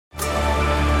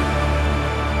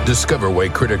Discover why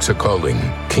critics are calling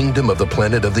Kingdom of the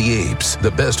Planet of the Apes the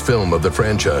best film of the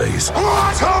franchise.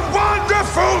 What a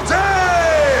wonderful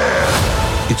day!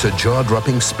 It's a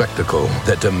jaw-dropping spectacle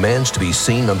that demands to be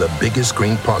seen on the biggest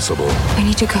screen possible. I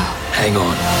need to go. Hang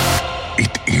on.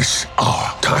 It is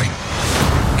our time.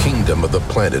 Kingdom of the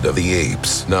Planet of the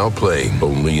Apes. Now playing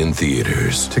only in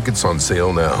theaters. Tickets on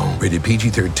sale now. Rated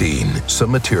PG-13.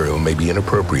 Some material may be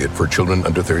inappropriate for children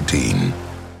under 13.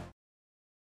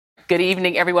 Good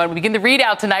evening, everyone. We begin the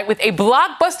ReidOut tonight with a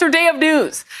blockbuster day of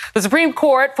news. The Supreme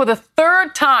Court, for the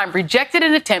third time, rejected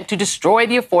an attempt to destroy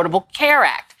the Affordable Care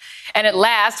Act. And at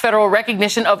last, federal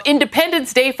recognition of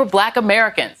Independence Day for Black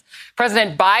Americans.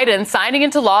 President Biden signing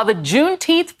into law the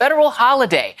Juneteenth federal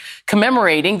holiday,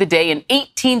 commemorating the day in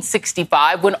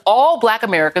 1865 when all Black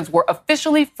Americans were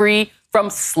officially free from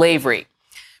slavery.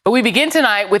 But we begin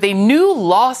tonight with a new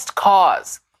lost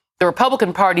cause. The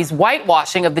Republican Party's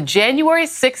whitewashing of the January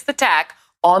 6th attack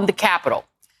on the Capitol,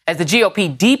 as the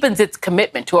GOP deepens its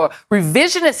commitment to a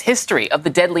revisionist history of the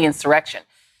deadly insurrection.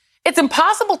 It's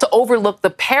impossible to overlook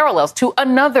the parallels to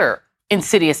another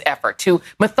insidious effort to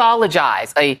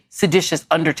mythologize a seditious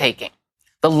undertaking,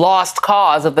 the lost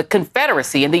cause of the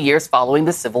Confederacy in the years following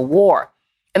the Civil War,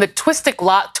 and the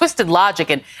twisted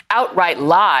logic and outright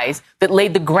lies that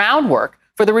laid the groundwork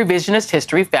for the revisionist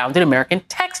history found in American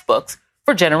textbooks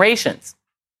for generations,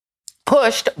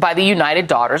 pushed by the United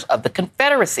Daughters of the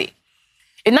Confederacy.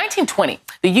 In 1920,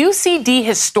 the UCD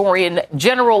historian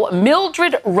General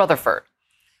Mildred Rutherford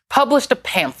published a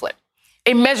pamphlet,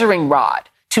 a measuring rod,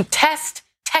 to test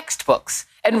textbooks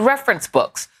and reference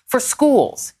books for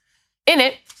schools. In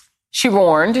it, she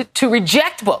warned to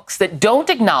reject books that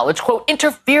don't acknowledge, quote,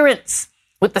 interference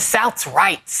with the South's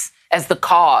rights as the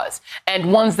cause,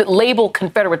 and ones that label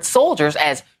Confederate soldiers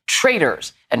as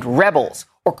traitors and rebels,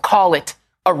 or call it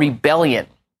a rebellion.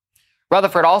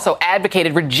 Rutherford also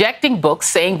advocated rejecting books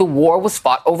saying the war was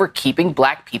fought over keeping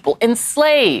Black people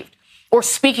enslaved, or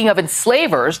speaking of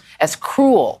enslavers as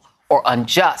cruel or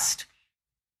unjust.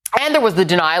 And there was the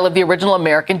denial of the original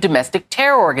American domestic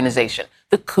terror organization,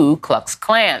 the Ku Klux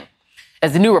Klan.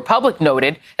 As the New Republic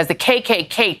noted, as the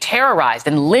KKK terrorized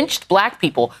and lynched Black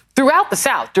people throughout the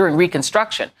South during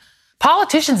Reconstruction,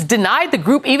 politicians denied the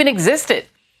group even existed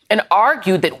and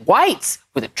argued that whites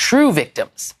were the true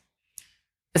victims.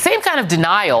 The same kind of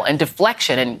denial and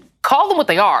deflection, and call them what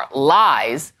they are,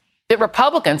 lies, that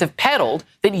Republicans have peddled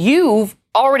that you've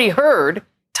already heard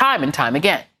time and time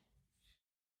again.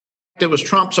 It was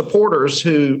Trump supporters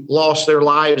who lost their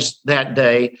lives that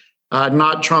day,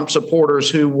 not Trump supporters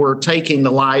who were taking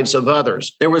the lives of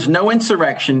others. There was no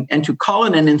insurrection, and to call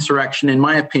it an insurrection, in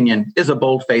my opinion, is a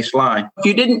bold-faced lie. If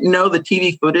you didn't know the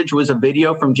TV footage was a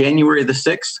video from January the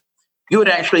 6th, you would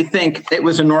actually think it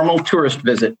was a normal tourist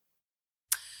visit.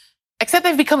 Except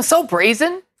they've become so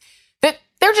brazen that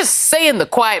they're just saying the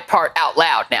quiet part out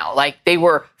loud now, like they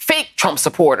were fake Trump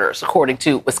supporters, according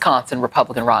to Wisconsin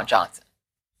Republican Ron Johnson.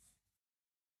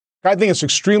 I think it's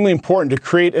extremely important to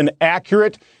create an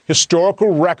accurate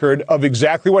historical record of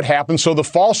exactly what happened so the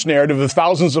false narrative of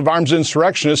thousands of armed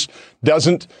insurrectionists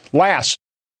doesn't last.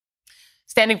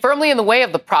 Standing firmly in the way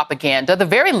of the propaganda, the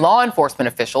very law enforcement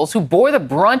officials who bore the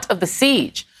brunt of the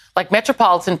siege, like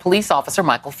Metropolitan Police Officer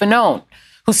Michael Harriot,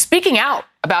 who's speaking out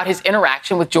about his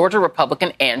interaction with Georgia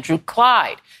Republican Andrew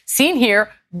Clyde, seen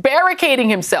here barricading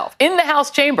himself in the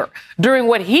House chamber during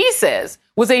what he says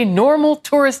was a normal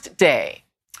tourist day.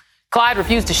 Clyde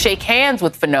refused to shake hands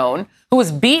with Fanon, who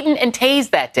was beaten and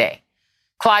tased that day.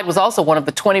 Clyde was also one of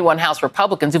the 21 House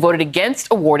Republicans who voted against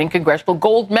awarding congressional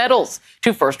gold medals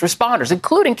to first responders,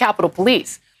 including Capitol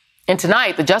Police. And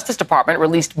tonight, the Justice Department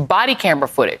released body camera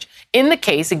footage in the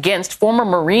case against former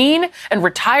Marine and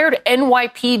retired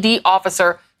NYPD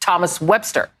officer Thomas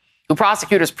Webster, who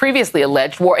prosecutors previously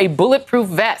alleged wore a bulletproof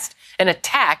vest and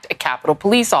attacked a Capitol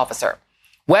Police officer.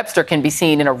 Webster can be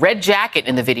seen in a red jacket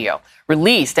in the video,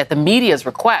 released at the media's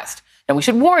request. And we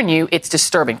should warn you, it's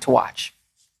disturbing to watch.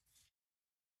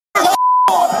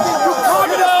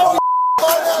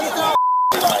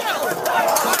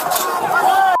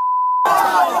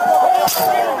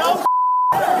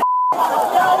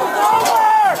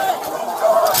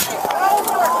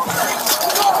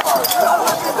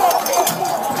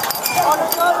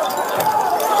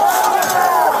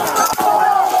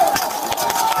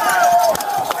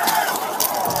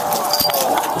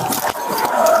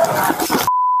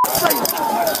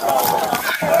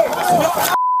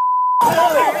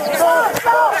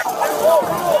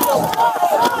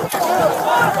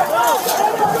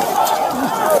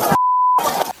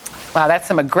 Wow, that's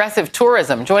some aggressive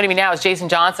tourism. Joining me now is Jason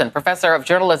Johnson, professor of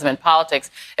journalism and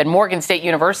politics at Morgan State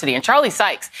University, and Charlie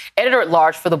Sykes,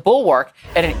 editor-at-large for The Bulwark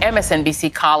and an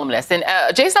MSNBC columnist. And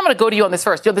Jason, I'm going to go to you on this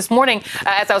first. This morning,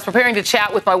 as I was preparing to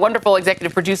chat with my wonderful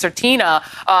executive producer, Tina,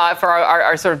 for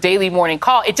our sort of daily morning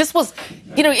call, it just was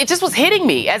hitting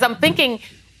me as I'm thinking,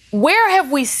 where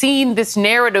have we seen this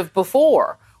narrative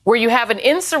before? Where you have an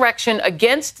insurrection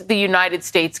against the United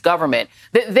States government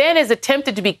that then is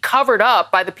attempted to be covered up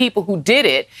by the people who did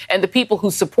it and the people who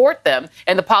support them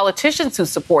and the politicians who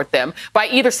support them by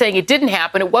either saying it didn't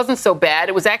happen, it wasn't so bad,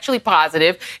 it was actually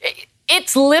positive.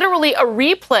 It's literally a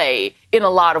replay in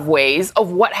a lot of ways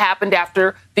of what happened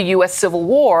after the U.S. Civil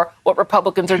War, what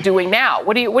Republicans are doing now.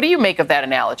 What do you make of that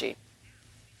analogy?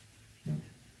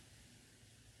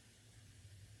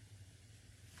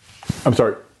 I'm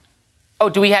sorry. Oh,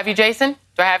 do we have you, Jason?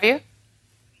 Do I have you?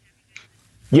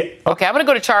 Yeah. Okay, I'm going to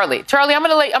go to Charlie. Charlie, I'm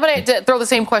going to throw the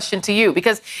same question to you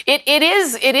because it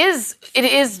is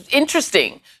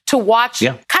interesting to watch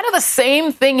kind of the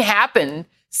same thing happen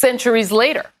centuries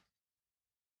later.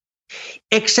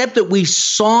 Except that we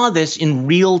saw this in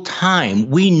real time.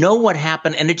 We know what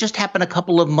happened, and it just happened a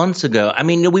couple of months ago. I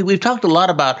mean, we've talked a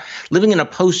lot about living in a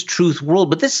post-truth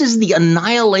world, but this is the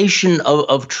annihilation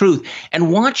of truth.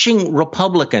 And watching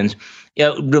Republicans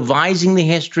revising the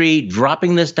history,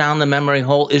 dropping this down the memory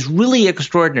hole is really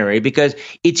extraordinary because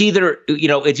it's either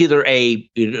a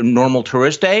normal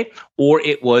tourist day, or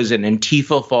it was an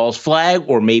Antifa false flag,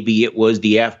 or maybe it was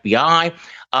the FBI.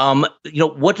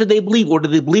 What do they believe? Or do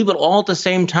they believe it all at the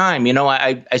same time?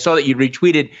 I saw that you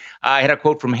retweeted. I had a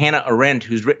quote from Hannah Arendt,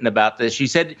 who's written about this. She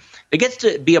said, there gets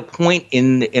to be a point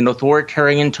in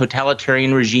authoritarian,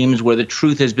 totalitarian regimes where the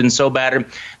truth has been so bad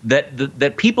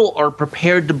that people are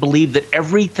prepared to believe that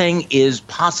everything is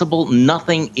possible,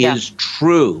 nothing is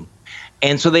true.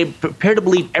 And so they're prepared to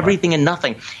believe everything and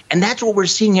nothing. And that's what we're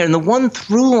seeing here. And the one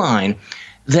through line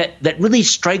that really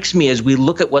strikes me as we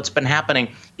look at what's been happening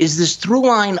is this through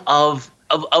line of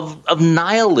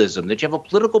nihilism, that you have a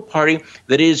political party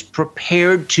that is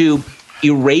prepared to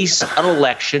erase an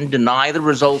election, deny the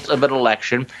results of an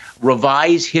election,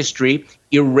 revise history,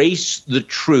 erase the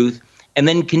truth, and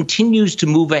then continues to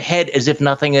move ahead as if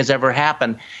nothing has ever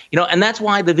happened. And that's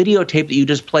why the videotape that you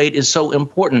just played is so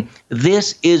important.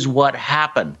 This is what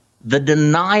happened. The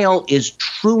denial is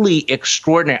truly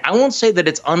extraordinary. I won't say that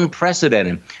it's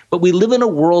unprecedented, but we live in a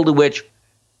world in which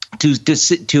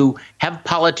to have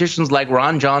politicians like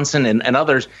Ron Johnson and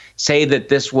others say that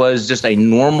this was just a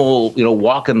normal,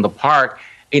 walk in the park,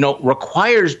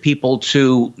 requires people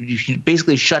to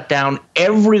basically shut down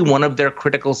every one of their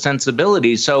critical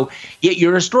sensibilities. So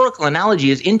your historical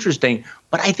analogy is interesting,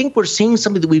 but I think we're seeing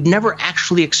something that we've never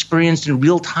actually experienced in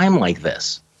real time like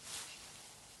this.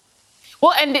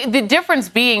 Well, and the difference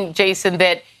being, Jason,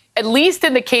 that at least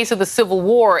in the case of the Civil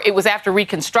War, it was after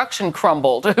Reconstruction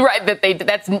crumbled, right?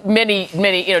 That's many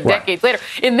decades later.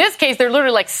 In this case, they're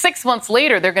literally like 6 months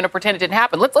later, they're going to pretend it didn't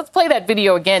happen. Let's play that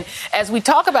video again as we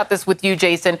talk about this with you,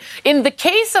 Jason. In the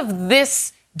case of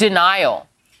this denial,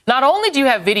 not only do you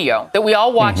have video that we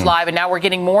all watch live, and now we're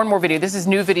getting more and more video. This is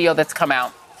new video that's come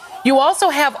out. You also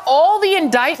have all the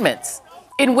indictments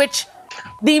in which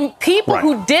the people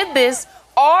who did this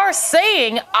are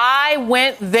saying, I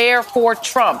went there for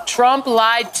Trump. Trump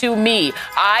lied to me.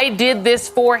 I did this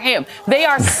for him. They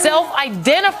are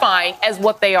self-identifying as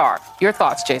what they are. Your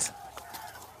thoughts, Jason?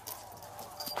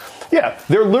 Yeah,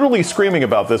 they're literally screaming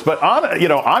about this. But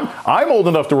I'm old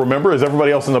enough to remember, as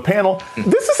everybody else in the panel,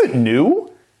 this isn't new.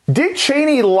 Dick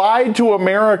Cheney lied to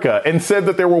America and said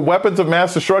that there were weapons of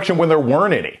mass destruction when there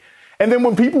weren't any. And then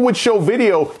when people would show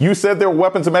video, you said there were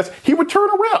weapons of mass, he would turn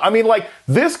around. I mean,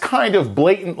 this kind of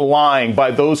blatant lying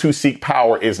by those who seek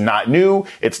power is not new.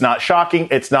 It's not shocking.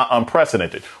 It's not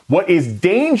unprecedented. What is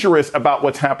dangerous about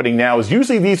what's happening now is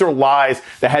usually these are lies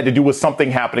that had to do with something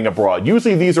happening abroad.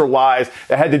 Usually these are lies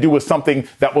that had to do with something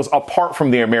that was apart from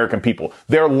the American people.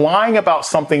 They're lying about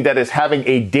something that is having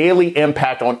a daily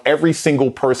impact on every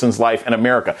single person's life in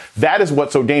America. That is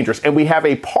what's so dangerous. And we have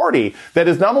a party that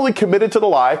is not only committed to the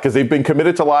lie, because they've been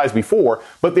committed to lies before,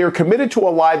 but they're committed to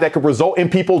a lie that could result in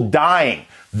people dying.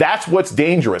 That's what's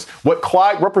dangerous. What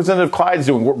Representative Clyde's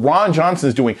doing, what Ron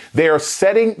Johnson's doing, they are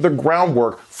setting the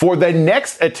groundwork for the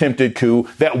next attempted coup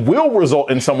that will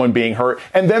result in someone being hurt,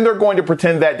 and then they're going to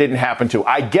pretend that didn't happen too.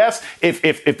 I guess if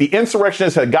the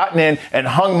insurrectionists had gotten in and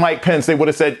hung Mike Pence, they would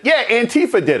have said, yeah,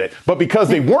 Antifa did it. But because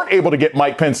they weren't able to get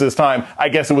Mike Pence this time, I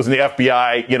guess it was in the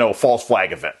FBI, false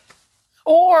flag event.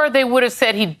 Or they would have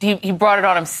said he brought it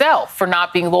on himself for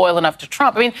not being loyal enough to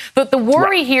Trump. I mean, the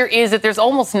worry here is that there's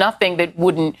almost nothing that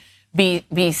wouldn't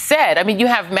be said. I mean, you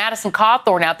have Madison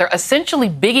Cawthorn out there essentially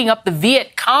bigging up the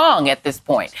Viet Cong at this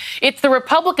point. It's the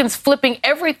Republicans flipping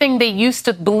everything they used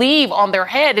to believe on their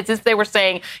head. It's as if they were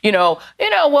saying,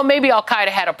 well, maybe Al-Qaeda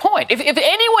had a point. If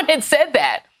anyone had said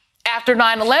that after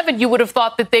 9/11, you would have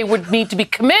thought that they would need to be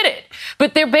committed.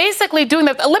 But they're basically doing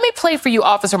that. Let me play for you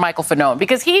Officer Michael Fanone,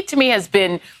 because he, to me, has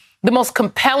been the most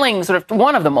compelling, sort of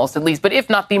one of the most at least, but if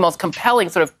not the most compelling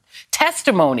sort of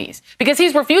testimonies, because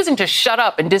he's refusing to shut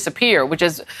up and disappear, which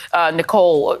is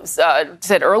Nicole Wallace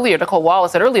said earlier,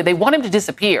 they want him to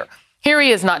disappear. Here he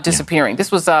is not disappearing.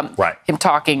 This was him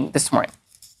talking this morning.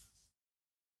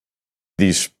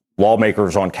 These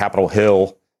lawmakers on Capitol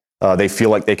Hill, they feel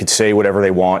like they could say whatever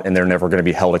they want and they're never going to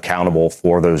be held accountable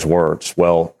for those words.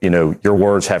 Well, your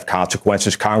words have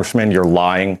consequences, Congressman. You're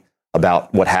lying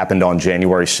about what happened on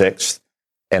January 6th.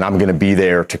 And I'm going to be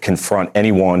there to confront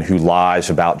anyone who lies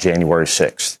about January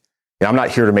 6th. And I'm not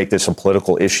here to make this a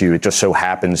political issue. It just so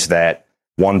happens that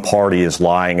one party is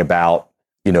lying about,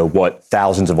 what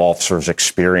thousands of officers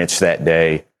experienced that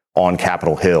day on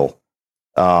Capitol Hill.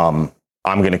 I'm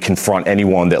going to confront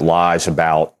anyone that lies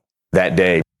about that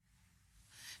day.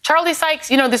 Charlie Sykes,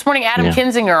 this morning, Adam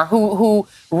Kinzinger, who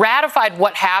ratified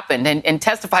what happened and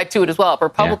testified to it as well, a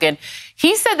Republican,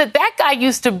 he said that guy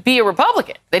used to be a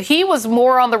Republican, that he was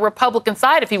more on the Republican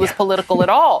side if he was political at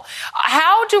all.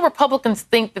 How do Republicans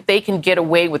think that they can get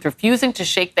away with refusing to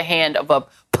shake the hand of a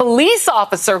police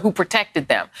officer who protected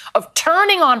them, of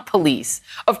turning on police,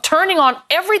 of turning on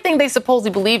everything they supposedly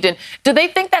believed in? Do they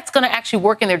think that's going to actually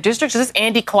work in their districts? Does this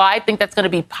Andy Clyde think that's going to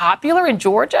be popular in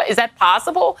Georgia? Is that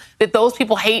possible, that those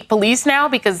people hate police now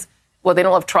because, they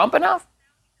don't love Trump enough?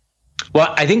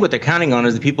 Well, I think what they're counting on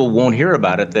is that people won't hear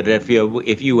about it, that if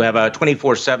you have a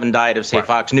 24/7 diet of, say,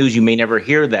 Fox News, you may never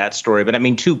hear that story. But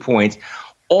 2 points.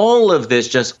 All of this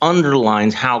just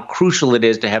underlines how crucial it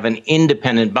is to have an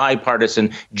independent,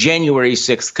 bipartisan January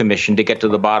 6th commission to get to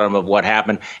the bottom of what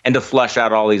happened and to flush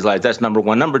out all these lies. That's number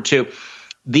one. Number two,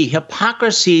 the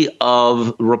hypocrisy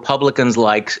of Republicans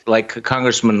like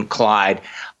Congressman Clyde,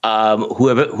 who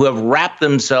have wrapped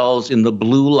themselves in the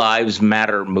Blue Lives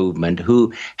Matter movement,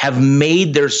 who have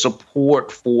made their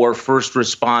support for first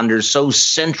responders so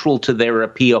central to their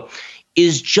appeal,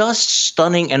 is just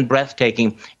stunning and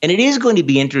breathtaking. And it is going to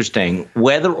be interesting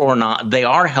whether or not they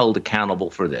are held accountable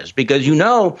for this, because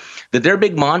that their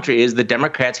big mantra is that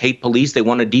Democrats hate police. They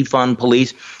want to defund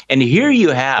police. And here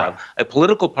you have a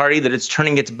political party that is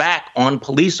turning its back on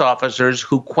police officers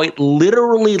who quite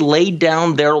literally laid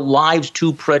down their lives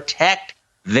to protect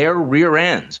their rear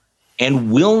ends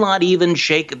and will not even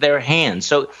shake their hands.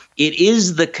 So it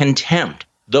is the contempt,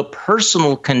 the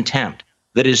personal contempt,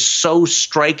 that is so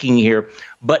striking here,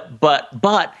 but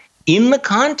in the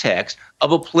context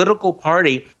of a political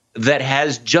party that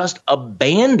has just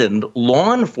abandoned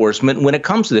law enforcement when it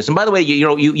comes to this. And by the way,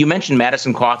 you mentioned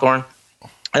Madison Cawthorn,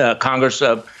 Congress,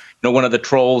 one of the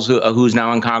trolls who's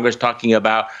now in Congress, talking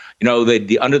about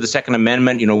the under the Second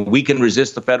Amendment, we can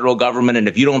resist the federal government, and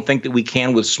if you don't think that we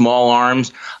can with small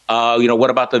arms, what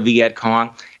about the Viet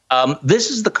Cong? This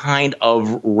is the kind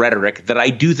of rhetoric that I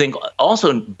do think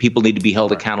also people need to be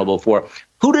held accountable for.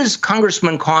 Who does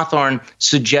Congressman Cawthorn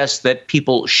suggest that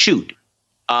people shoot?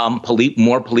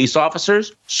 More police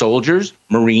officers, soldiers,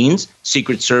 Marines,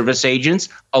 Secret Service agents,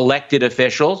 elected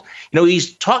officials.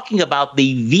 He's talking about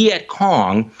the Viet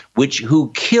Cong,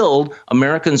 who killed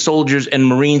American soldiers and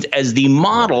Marines as the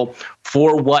model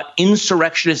for what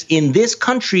insurrectionists in this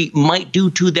country might do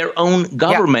to their own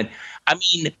government.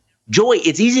 Yeah. Joy,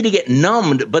 it's easy to get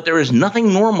numbed, but there is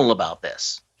nothing normal about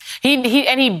this. He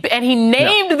named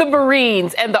the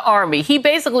Marines and the Army. He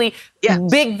basically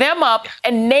bigged them up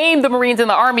and named the Marines and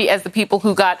the Army as the people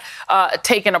who got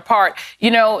taken apart.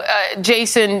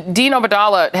 Jason, Dino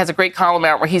Badala has a great column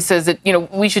out where he says that,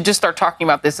 we should just start talking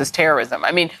about this as terrorism.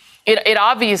 It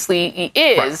obviously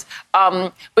is.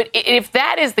 Right. But if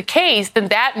that is the case, then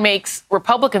that makes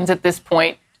Republicans at this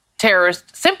point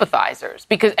terrorist sympathizers,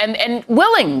 because and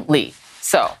willingly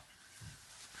so.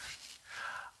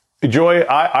 Joy,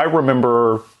 I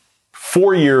remember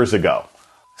 4 years ago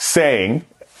saying,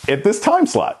 at this time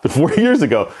slot, 4 years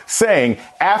ago, saying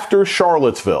after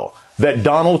Charlottesville that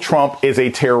Donald Trump is a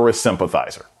terrorist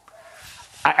sympathizer.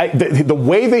 The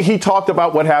way that he talked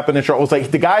about what happened in Charlottesville was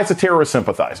like, the guy's a terrorist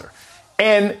sympathizer.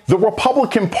 And the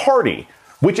Republican Party,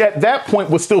 which at that point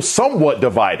was still somewhat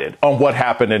divided on what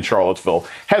happened in Charlottesville,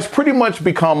 has pretty much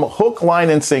become hook,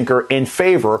 line, and sinker in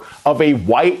favor of a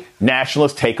white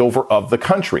nationalist takeover of the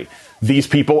country. these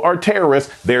people are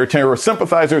terrorists, they're terrorist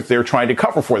sympathizers, they're trying to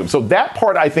cover for them. So that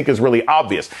part, I think, is really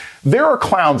obvious. There are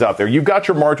clowns out there. You've got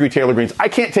your Marjorie Taylor Greens. I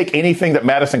can't take anything that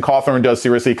Madison Cawthorn does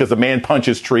seriously because the man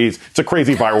punches trees. It's a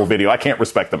crazy viral video. I can't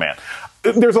respect the man.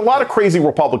 There's a lot of crazy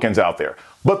Republicans out there.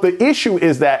 But the issue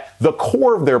is that the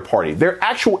core of their party, their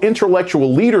actual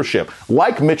intellectual leadership,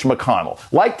 like Mitch McConnell,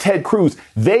 like Ted Cruz,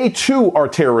 they too are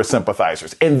terrorist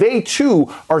sympathizers. And they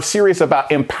too are serious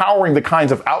about empowering the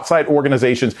kinds of outside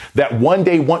organizations that one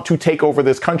day want to take over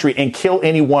this country and kill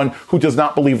anyone who does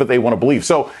not believe what they want to believe.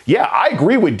 So, yeah, I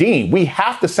agree with Dean. We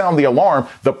have to sound the alarm.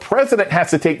 The president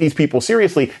has to take these people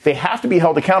seriously. They have to be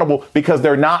held accountable because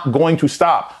they're not going to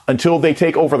stop until they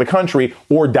take over the country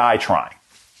or die trying.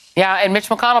 Yeah, and Mitch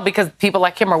McConnell, because people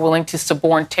like him are willing to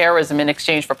suborn terrorism in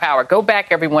exchange for power. Go back,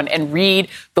 everyone, and read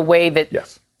the way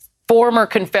that former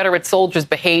Confederate soldiers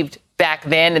behaved back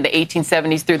then in the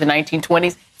 1870s through the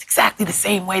 1920s. It's exactly the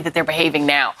same way that they're behaving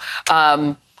now.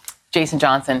 Jason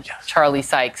Johnson, Charlie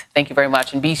Sykes, thank you very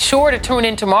much. And be sure to tune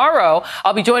in tomorrow.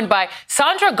 I'll be joined by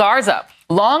Sandra Garza,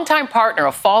 longtime partner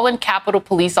of fallen Capitol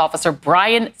Police Officer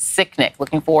Brian Sicknick.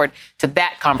 Looking forward to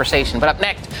that conversation. But up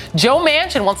next, Joe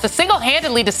Manchin wants to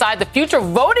single-handedly decide the future of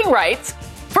voting rights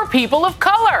for people of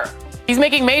color. He's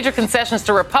making major concessions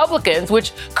to Republicans,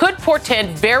 which could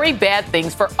portend very bad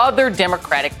things for other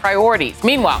Democratic priorities.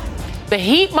 Meanwhile, the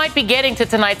heat might be getting to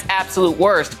tonight's absolute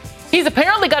worst. He's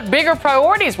apparently got bigger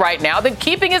priorities right now than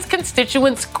keeping his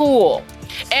constituents cool.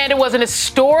 And it was an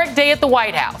historic day at the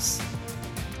White House.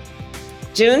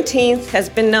 Juneteenth has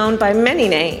been known by many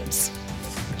names: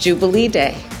 Jubilee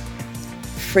Day,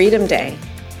 Freedom Day,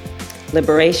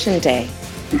 Liberation Day,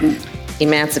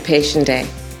 Emancipation Day,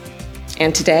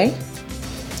 and today,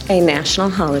 a national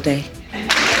holiday.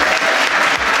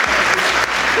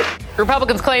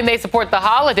 Republicans claim they support the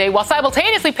holiday while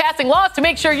simultaneously passing laws to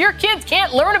make sure your kids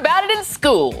can't learn about it in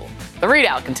school. The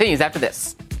ReidOut continues after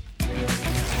this.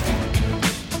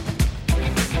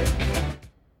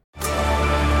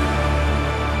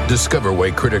 Discover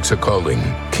why critics are calling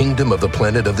Kingdom of the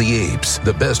Planet of the Apes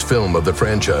the best film of the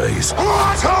franchise.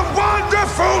 What a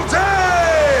wonderful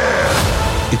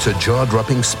day! It's a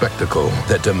jaw-dropping spectacle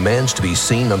that demands to be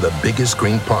seen on the biggest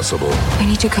screen possible. I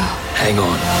need to go. Hang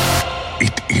on.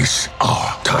 It is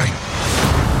our time.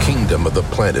 Kingdom of the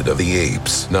Planet of the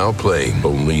Apes, now playing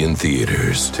only in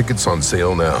theaters. Tickets on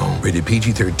sale now. Rated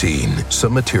PG-13.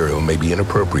 Some material may be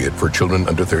inappropriate for children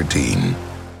under 13.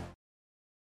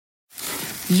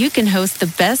 You can host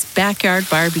the best backyard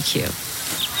barbecue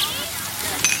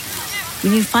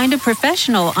when you find a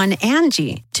professional on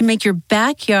Angie to make your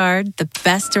backyard the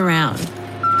best around.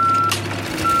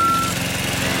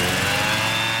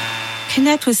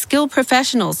 Connect with skilled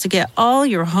professionals to get all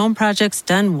your home projects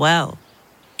done well.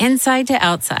 Inside to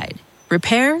outside,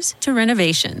 repairs to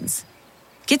renovations.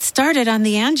 Get started on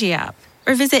the Angie app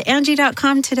or visit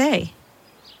Angie.com today.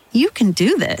 You can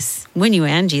do this when you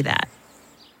Angie that.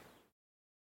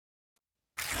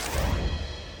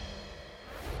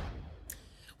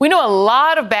 We know a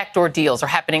lot of backdoor deals are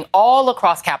happening all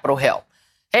across Capitol Hill.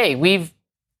 Hey, we've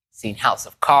seen House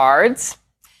of Cards.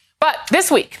 But this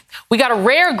week, we got a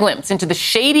rare glimpse into the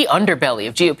shady underbelly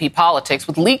of GOP politics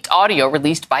with leaked audio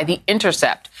released by The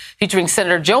Intercept, featuring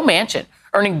Senator Joe Manchin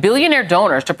earning billionaire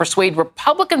donors to persuade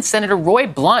Republican Senator Roy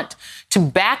Blunt to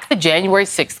back the January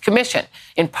 6th commission,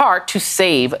 in part to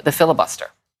save the filibuster.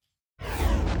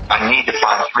 I need to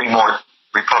find 3 more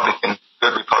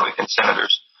good Republican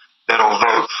senators that'll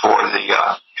vote for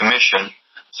the commission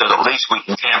so that at least we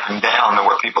can tamp them down to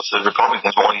where people say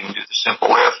Republicans won't even do the simple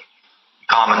lift.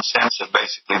 Common sense of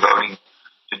basically voting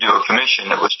to do a commission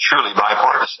that was truly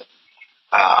bipartisan.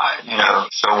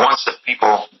 So once that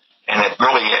people, and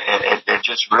it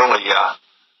just really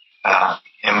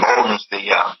emboldens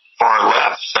the far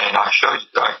left saying, I showed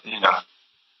you,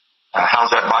 how's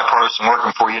that bipartisan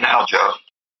working for you now, Joe?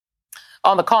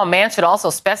 On the call, Manchin also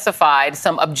specified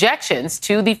some objections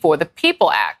to the For the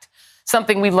People Act,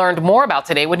 something we learned more about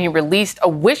today when he released a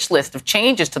wish list of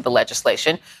changes to the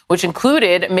legislation, which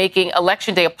included making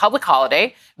Election Day a public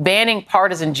holiday, banning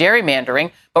partisan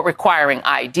gerrymandering, but requiring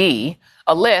ID,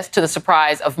 a list, to the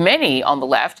surprise of many on the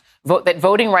left, that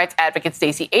voting rights advocate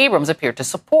Stacey Abrams appeared to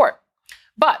support.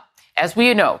 But as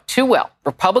we know too well,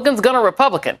 Republicans gonna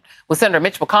Republican, with Senator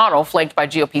Mitch McConnell flanked by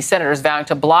GOP senators vowing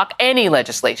to block any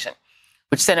legislation,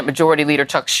 which Senate Majority Leader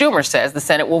Chuck Schumer says the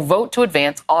Senate will vote to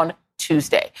advance on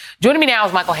Tuesday. Joining me now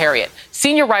is Michael Harriot,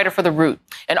 senior writer for The Root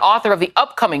and author of the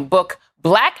upcoming book,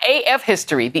 Black AF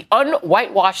History, the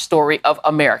Unwhitewashed Story of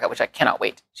America, which I cannot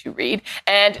wait to read,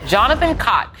 and Jonathan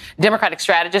Cott, Democratic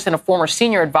strategist and a former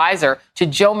senior advisor to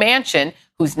Joe Manchin,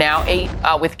 who's now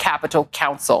with Capitol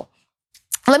Counsel.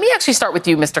 Let me actually start with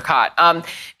you, Mr. Cott,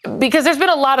 because there's been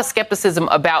a lot of skepticism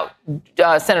about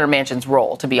Senator Manchin's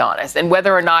role, to be honest, and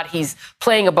whether or not he's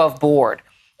playing above board.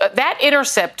 That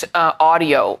Intercept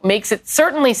audio makes it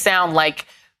certainly sound like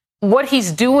what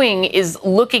he's doing is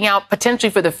looking out potentially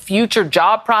for the future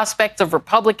job prospects of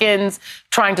Republicans,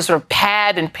 trying to sort of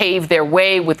pad and pave their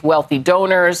way with wealthy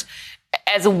donors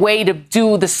as a way to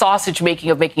do the sausage making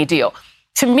of making a deal.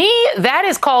 To me, that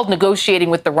is called negotiating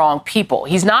with the wrong people.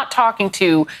 He's not talking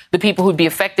to the people who'd be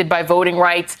affected by voting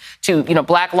rights, to,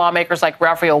 black lawmakers like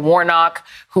Raphael Warnock,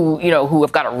 who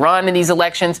have got to run in these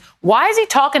elections. Why is he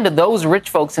talking to those rich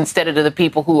folks instead of to the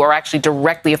people who are actually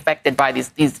directly affected by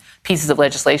these pieces of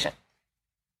legislation?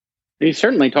 He's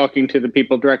certainly talking to the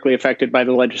people directly affected by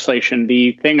the legislation.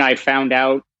 The thing I found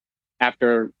out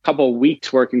after a couple of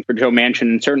weeks working for Joe Manchin,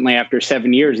 and certainly after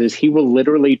 7 years, is he will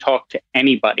literally talk to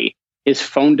anybody. His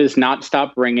phone does not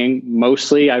stop ringing.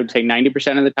 Mostly, I would say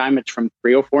 90% of the time, it's from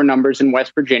 304 numbers in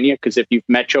West Virginia, because if you've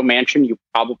met Joe Manchin, you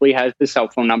probably has the cell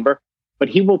phone number. But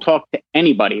he will talk to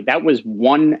anybody. That was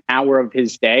 1 hour of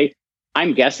his day.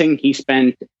 I'm guessing he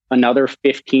spent another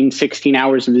 15, 16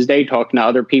 hours of his day talking to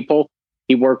other people.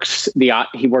 He works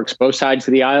both sides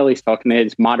of the aisle. He's talking to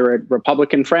his moderate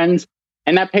Republican friends.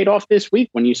 And that paid off this week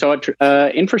when you saw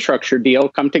an infrastructure deal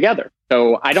come together.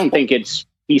 So I don't think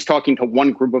he's talking to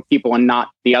one group of people and not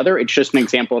the other. It's just an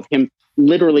example of him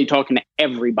literally talking to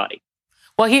everybody.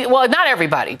 Well, not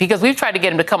everybody, because we've tried to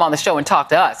get him to come on the show and talk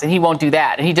to us, and he won't do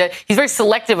that. And he's very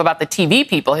selective about the TV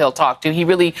people he'll talk to. He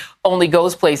really only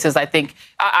goes places, I think,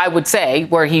 I would say,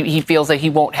 where he feels that he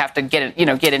won't have to get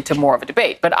into more of a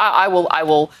debate. But I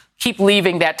will keep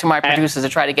leaving that to my producers to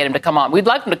try to get him to come on. We'd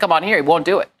like him to come on here. He won't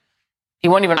do it. He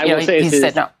won't even. He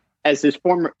said no. As his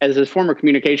former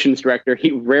communications director, he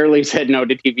rarely said no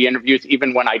to TV interviews,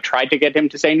 even when I tried to get him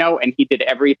to say no. And he did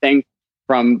everything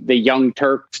from the Young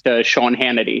Turks to Sean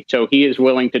Hannity. So he is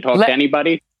willing to talk to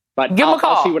anybody. But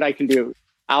I'll see what I can do.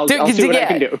 I'll see what I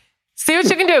can do. See what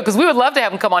you can do, because we would love to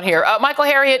have him come on here. Michael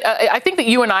Harriot, I think that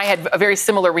you and I had very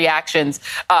similar reactions.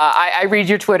 I read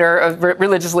your Twitter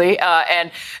religiously,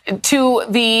 and to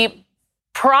the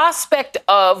prospect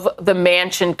of the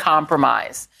Manchin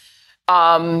compromise.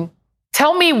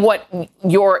 Tell me what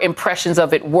your impressions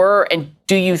of it were, and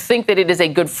do you think that it is a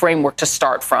good framework to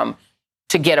start from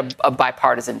to get a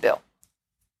bipartisan bill?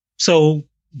 So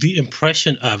the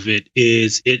impression of it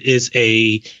is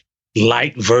a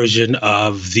light version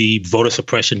of the voter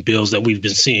suppression bills that we've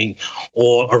been seeing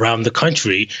all around the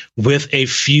country, with a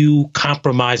few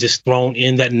compromises thrown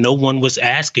in that no one was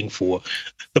asking for.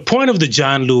 The point of the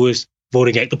John Lewis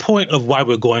Voting Act, the point of why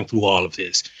we're going through all of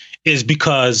this, is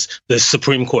because the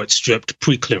Supreme Court stripped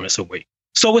preclearance away.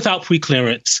 So without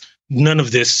preclearance, none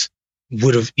of this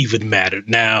would have even mattered.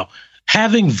 Now,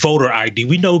 having voter ID,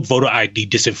 we know voter ID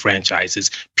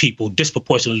disenfranchises people,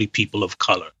 disproportionately people of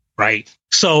color, right?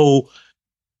 So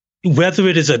whether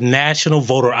it is a national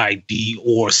voter ID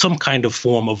or some kind of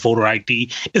form of voter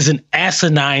ID is an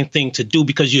asinine thing to do,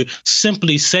 because you're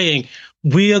simply saying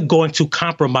we are going to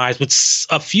compromise with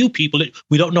a few people,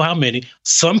 we don't know how many,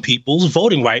 some people's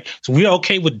voting right. So we're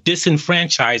okay with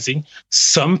disenfranchising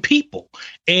some people.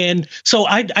 And so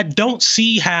I don't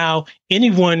see how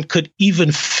anyone could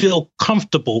even feel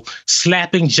comfortable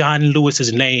slapping John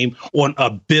Lewis's name on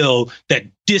a bill that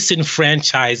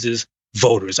disenfranchises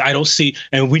voters. I don't see,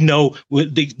 and we know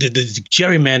with the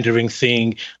gerrymandering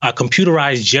thing,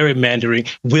 computerized gerrymandering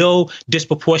will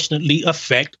disproportionately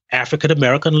affect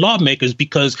African-American lawmakers,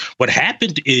 because what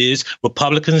happened is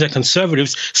Republicans and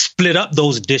conservatives split up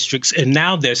those districts, and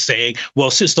now they're saying,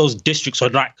 well, since those districts are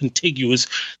not contiguous,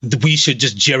 we should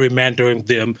just gerrymander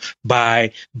them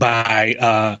by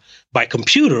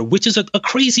computer, which is a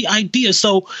crazy idea.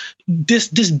 So this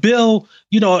bill,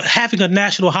 having a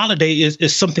national holiday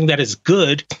is something that is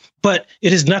good, but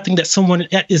it is nothing that someone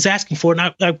is asking for.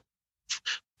 And I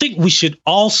think we should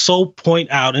also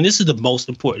point out, and this is the most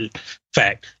important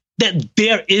fact, that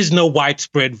there is no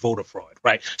widespread voter fraud,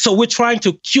 right? So we're trying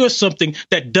to cure something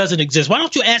that doesn't exist. Why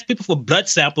don't you ask people for blood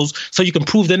samples so you can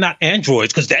prove they're not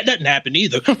androids? Because that doesn't happen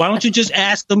either. Why don't you just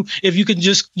ask them if you can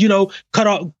just,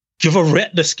 give a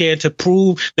retina scan to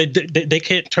prove that they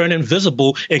can't turn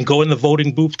invisible and go in the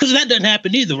voting booth? Because that doesn't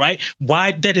happen either, right?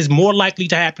 Why that is more likely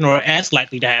to happen, or as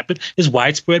likely to happen, is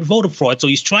widespread voter fraud. So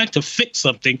he's trying to fix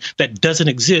something that doesn't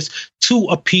exist to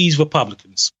appease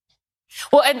Republicans.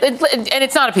 Well, and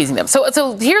it's not appeasing them.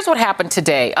 So here's what happened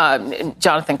today,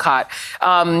 Jonathan Cott.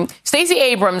 Stacey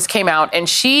Abrams came out and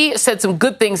she said some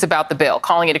good things about the bill,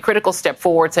 calling it a critical step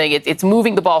forward, saying it's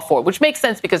moving the ball forward, which makes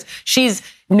sense because she's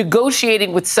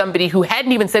negotiating with somebody who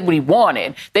hadn't even said what he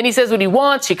wanted. Then he says what he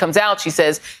wants. She comes out. She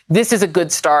says, this is a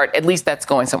good start. At least that's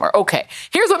going somewhere. OK,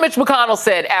 here's what Mitch McConnell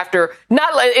said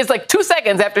it's like 2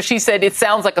 seconds after she said it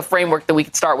sounds like a framework that we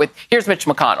could start with. Here's Mitch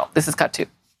McConnell. This is cut 2.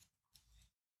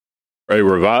 A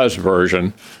revised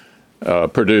version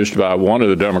produced by one of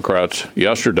the Democrats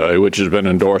yesterday, which has been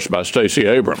endorsed by Stacey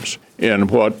Abrams, in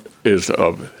what is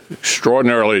of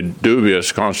extraordinarily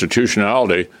dubious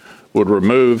constitutionality, would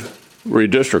remove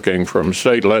redistricting from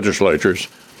state legislatures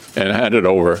and hand it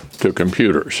over to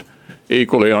computers.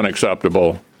 Equally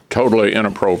unacceptable, totally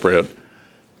inappropriate.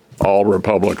 All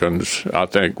Republicans, I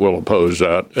think, will oppose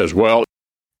that as well.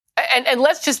 And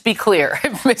let's just be clear,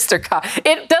 Mr. Cobb,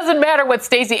 it doesn't matter what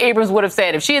Stacey Abrams would have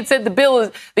said. If she had said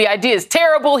the idea is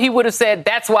terrible, he would have said,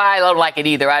 that's why I don't like it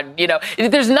either.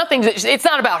 There's nothing, it's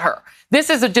not about her. This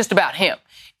is just about him.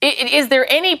 Is there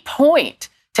any point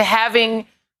to having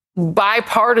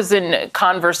bipartisan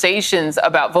conversations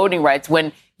about voting rights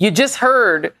when you just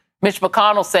heard Mitch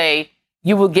McConnell say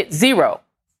you will get 0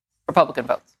 Republican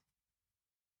votes?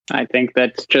 I think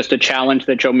that's just a challenge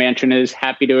that Joe Manchin is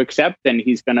happy to accept, and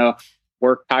he's going to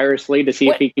work tirelessly to see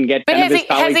if he can get 10 of his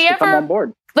colleagues to come on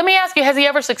board. Let me ask you, has he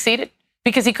ever succeeded?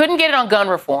 Because he couldn't get it on gun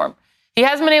reform. He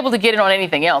hasn't been able to get it on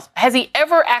anything else. Has he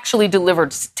ever actually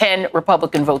delivered 10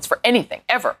 Republican votes for anything,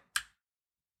 ever?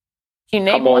 Can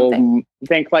you name one thing? I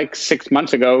think like 6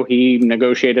 months ago, he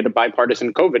negotiated a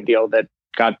bipartisan COVID deal that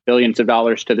got billions of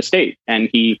dollars to the state. And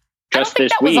he just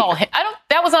this week...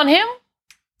 That was on him?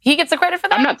 He gets the credit for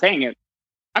that? I'm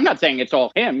not saying it's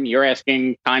all him. You're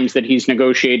asking times that he's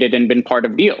negotiated and been part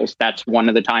of deals. That's one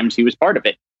of the times he was part of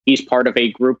it. He's part of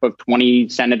a group of 20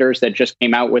 senators that just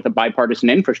came out with a bipartisan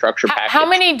infrastructure package. How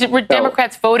many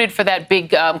Democrats voted for that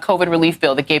big COVID relief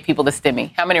bill that gave people the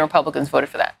stimmy? How many Republicans voted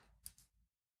for that?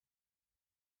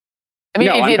 I mean,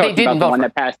 no, they didn't vote the one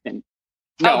that passed in.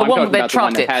 No, the one that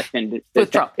Trump did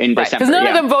with Trump in December. Because none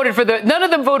of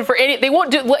them voted for any. They won't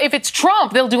do. Well, if it's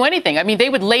Trump, they'll do anything. I mean, they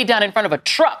would lay down in front of a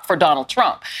truck for Donald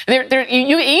Trump. They're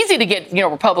easy to get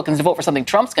Republicans to vote for something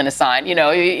Trump's going to sign.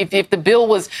 If the bill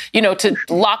was to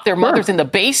lock their mothers in the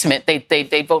basement,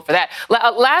 they'd vote for that.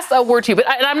 Last word to you, but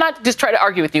I'm not just trying to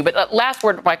argue with you, but last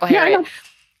word, Michael Harriot.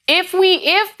 If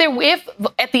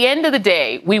at the end of the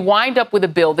day we wind up with a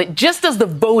bill that just does the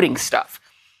voting stuff.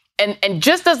 And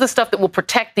just does the stuff that will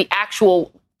protect the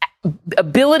actual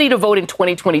ability to vote in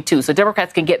 2022, so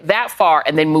Democrats can get that far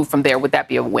and then move from there, would that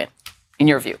be a win, in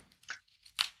your view?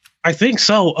 I think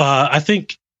so. I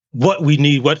think what we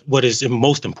need, what is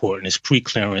most important, is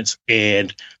pre-clearance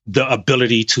and the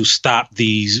ability to stop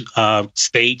these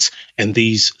states and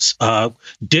these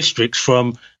districts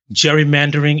from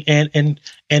gerrymandering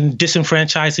and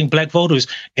disenfranchising black voters.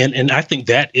 And I think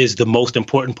that is the most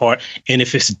important part. And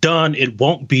if it's done, it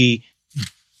won't be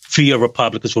via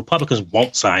Republicans. Republicans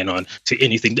won't sign on to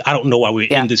anything. I don't know why we're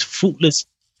in this fruitless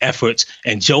efforts.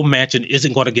 And Joe Manchin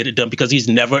isn't going to get it done because he's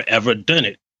never, ever done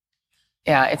it.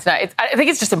 Yeah, it's not. I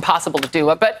think it's just impossible to do.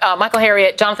 But Michael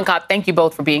Harriot, Jonathan Cott, thank you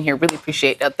both for being here. Really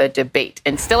appreciate the debate.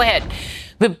 And still ahead,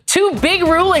 the 2 big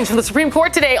rulings from the Supreme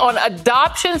Court today on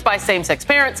adoptions by same-sex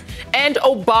parents and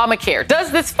Obamacare.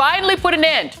 Does this finally put an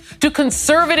end to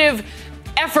conservative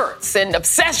efforts and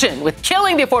obsession with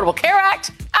killing the Affordable Care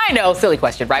Act? I know, silly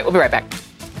question, right? We'll be right back.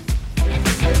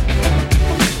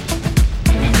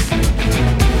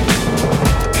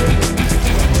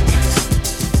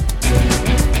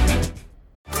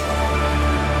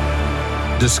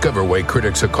 Discover why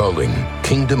critics are calling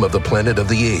Kingdom of the Planet of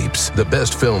the Apes the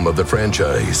best film of the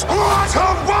franchise. What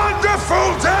a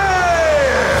wonderful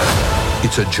day!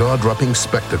 It's a jaw-dropping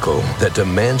spectacle that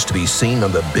demands to be seen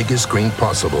on the biggest screen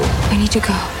possible. We need to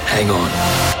go. Hang on.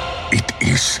 It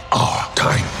is our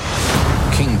time.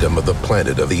 Kingdom of the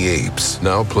Planet of the Apes,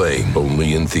 now playing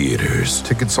only in theaters.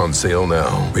 Tickets on sale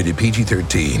now. Rated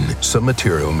PG-13. Some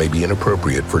material may be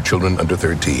inappropriate for children under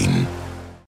 13.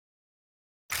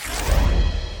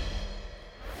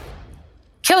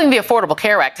 Killing the Affordable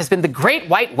Care Act has been the great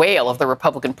white whale of the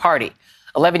Republican Party.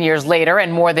 11 years later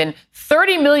and more than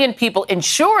 30 million people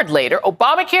insured later,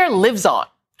 Obamacare lives on.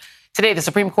 Today, the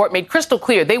Supreme Court made crystal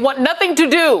clear they want nothing to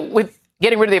do with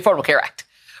getting rid of the Affordable Care Act.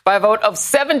 By a vote of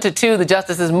 7-2, the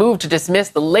justices moved to dismiss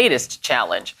the latest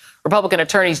challenge. Republican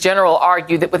attorneys general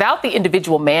argued that without the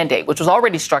individual mandate, which was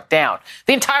already struck down,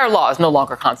 the entire law is no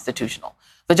longer constitutional.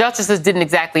 The justices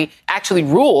didn't actually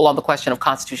rule on the question of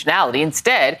constitutionality.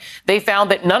 Instead, they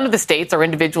found that none of the states or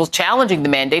individuals challenging the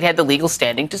mandate had the legal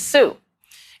standing to sue.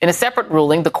 In a separate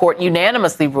ruling, the court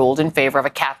unanimously ruled in favor of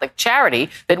a Catholic charity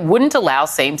that wouldn't allow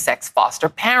same-sex foster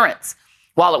parents.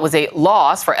 While it was a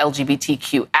loss for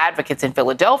LGBTQ advocates in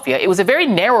Philadelphia, it was a very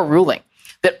narrow ruling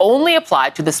that only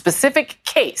applied to the specific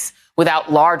case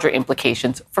without larger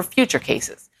implications for future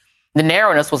cases. The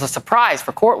narrowness was a surprise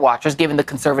for court watchers, given the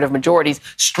conservative majority's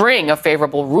string of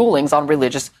favorable rulings on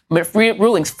rulings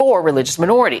for religious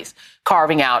minorities,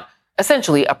 carving out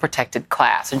essentially a protected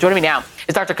class. And joining me now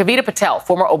is Dr. Kavita Patel,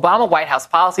 former Obama White House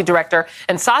policy director,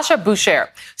 and Sasha Buchert,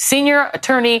 senior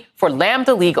attorney for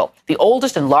Lambda Legal, the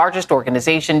oldest and largest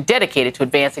organization dedicated to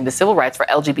advancing the civil rights for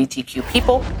LGBTQ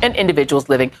people and individuals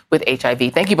living with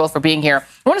HIV. Thank you both for being here.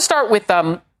 I want to start with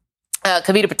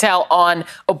Kavita Patel on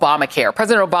Obamacare.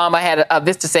 President Obama had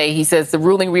this to say. He says the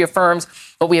ruling reaffirms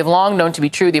what we have long known to be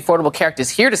true. The Affordable Care Act is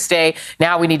here to stay.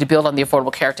 Now we need to build on the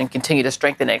Affordable Care Act and continue to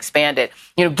strengthen and expand it.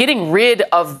 Getting rid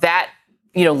of that,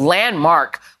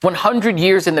 landmark 100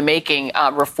 years in the making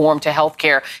reform to health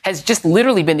care has just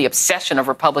literally been the obsession of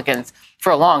Republicans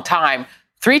for a long time.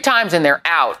 3 times and they're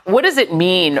out. What does it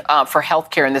mean for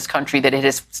health care in this country that it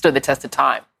has stood the test of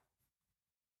time?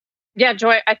 Yeah,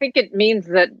 Joy, I think it means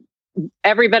that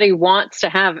everybody wants to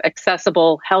have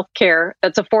accessible health care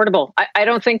that's affordable. I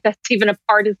don't think that's even a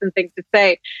partisan thing to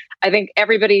say. I think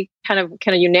everybody kind of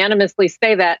unanimously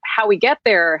say that. How we get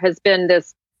there has been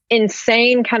this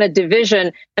insane kind of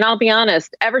division. And I'll be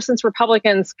honest, ever since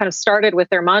Republicans kind of started with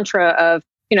their mantra of,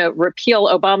 repeal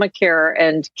Obamacare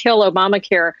and kill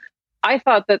Obamacare, I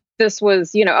thought that this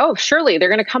was, surely they're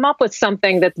going to come up with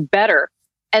something that's better.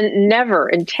 And never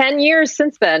in 10 years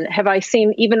since then have I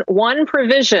seen even one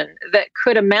provision that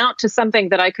could amount to something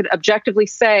that I could objectively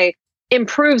say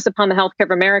improves upon the healthcare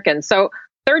of Americans. So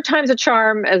 3rd time's a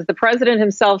charm. As the president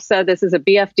himself said, this is a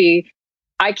BFD.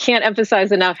 I can't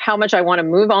emphasize enough how much I want to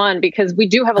move on, because we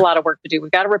do have a lot of work to do. We've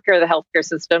got to repair the healthcare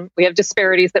system. We have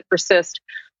disparities that persist.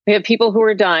 We have people who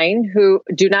are dying who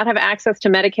do not have access to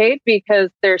Medicaid because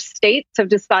their states have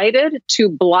decided to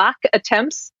block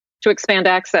attempts to expand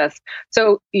access.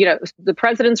 So, the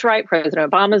president's right,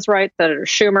 President Obama's right, Senator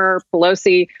Schumer,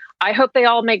 Pelosi. I hope they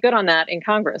all make good on that in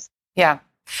Congress. Yeah.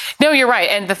 No, you're right.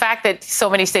 And the fact that so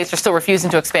many states are still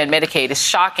refusing to expand Medicaid is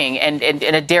shocking and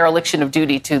a dereliction of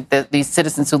duty to these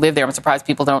citizens who live there. I'm surprised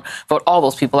people don't vote all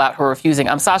those people out who are refusing.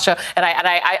 I'm Sasha, and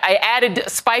I added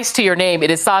spice to your name.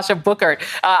 It is Sasha Buchert.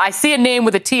 I see a name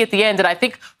with a T at the end, and I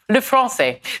think Le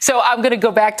Français. So I'm going to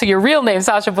go back to your real name,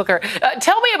 Sasha Buchert.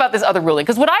 Tell me about this other ruling,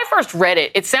 because when I first read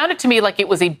it, it sounded to me like it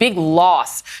was a big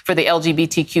loss for the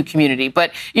LGBTQ community.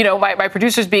 But, my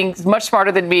producers being much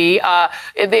smarter than me,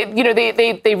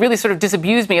 they really sort of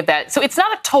disabused me of that. So it's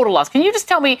not a total loss. Can you just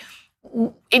tell me,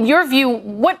 in your view,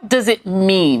 what does it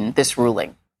mean, this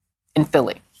ruling in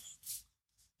Philly?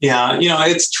 Yeah,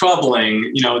 it's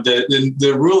troubling.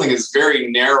 The ruling is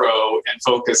very narrow and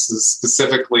focuses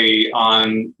specifically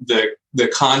on the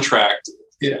contract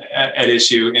at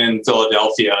issue in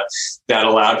Philadelphia that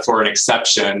allowed for an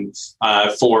exception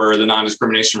for the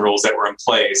non-discrimination rules that were in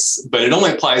place. But it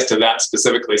only applies to that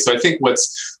specifically. So I think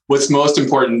what's most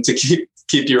important to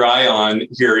keep your eye on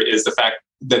here is the fact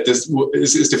that this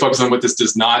is to focus on what this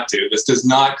does not do. This does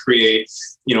not create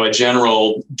a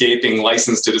general gaping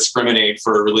license to discriminate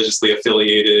for religiously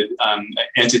affiliated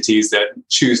entities that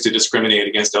choose to discriminate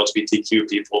against LGBTQ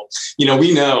people.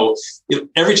 We know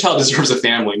every child deserves a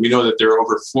family. We know that there are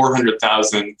over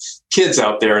 400,000 kids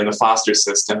out there in the foster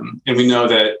system. And we know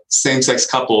that same-sex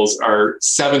couples are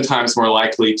 7 times more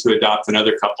likely to adopt than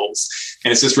other couples.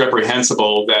 And it's just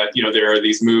reprehensible that, there are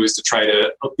these moves to try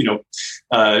to,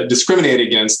 discriminate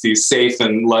against these safe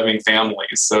and loving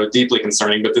families. So deeply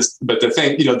concerning. But the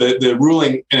thing, the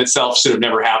ruling in itself should have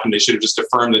never happened. They should have just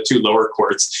affirmed the 2 lower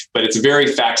courts. But it's very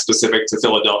fact specific to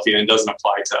Philadelphia and doesn't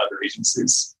apply to other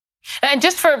agencies. And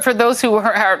just for those who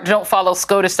don't follow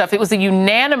SCOTUS stuff, it was a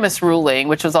unanimous ruling,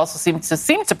 which was also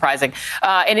seemed surprising.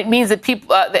 And it means that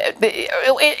people,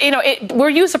 were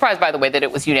you surprised, by the way, that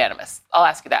it was unanimous? I'll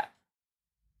ask you that.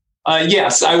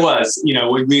 Yes, I was.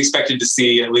 We expected to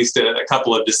see at least a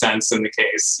couple of dissents in the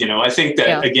case. I think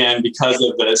that, again, because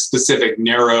of the specific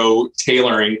narrow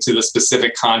tailoring to the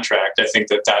specific contract, I think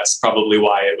that that's probably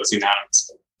why it was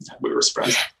unanimous. We were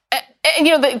surprised. And,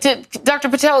 Dr.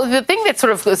 Patel, the thing that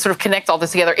sort of connects all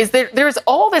this together is there's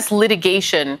all this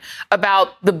litigation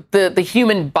about the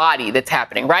human body that's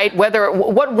happening, right?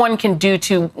 What one can do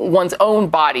to one's own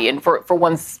body and for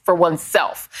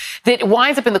oneself that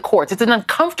winds up in the courts. It's an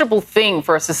uncomfortable thing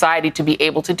for a society to be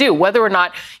able to do, whether or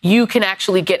not you can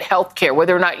actually get health care,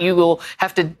 whether or not you will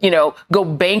have to, go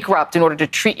bankrupt in order to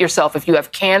treat yourself if you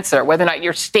have cancer, whether or not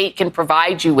your state can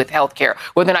provide you with health care,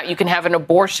 whether or not you can have an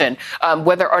abortion,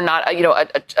 whether or not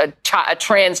a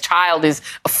trans child is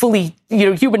a fully,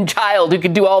 human child who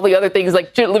can do all the other things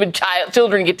like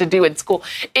children get to do at school.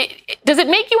 Does it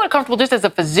make you uncomfortable just as a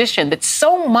physician that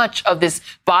so much of this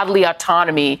bodily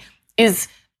autonomy is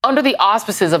under the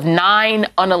auspices of 9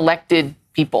 unelected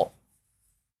people?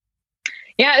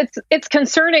 Yeah, it's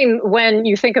concerning when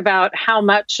you think about how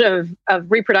much of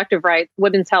reproductive rights,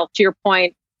 women's health, to your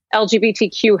point,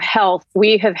 LGBTQ health,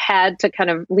 we have had to kind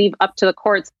of leave up to the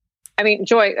courts. I mean,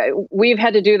 Joy, we've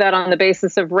had to do that on the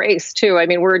basis of race, too. I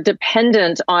mean, we're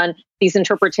dependent on these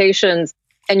interpretations.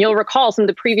 And you'll recall some of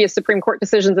the previous Supreme Court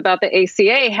decisions about the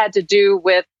ACA had to do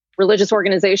with religious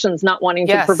organizations not wanting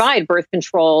to provide birth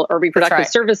control or reproductive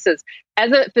services.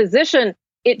 As a physician,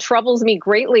 it troubles me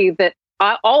greatly that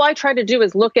all I try to do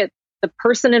is look at the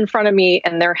person in front of me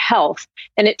and their health.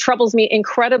 And it troubles me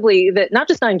incredibly that not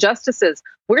just 9 justices,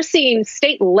 we're seeing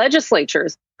state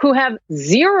legislatures who have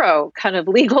zero kind of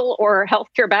legal or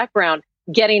healthcare background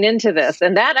getting into this.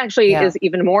 And that actually is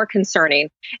even more concerning.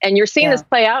 And you're seeing this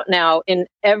play out now in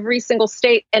every single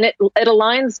state. And it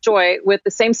aligns, Joy, with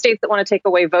the same states that want to take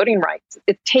away voting rights.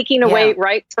 It's taking away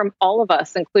rights from all of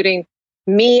us, including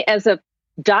me as a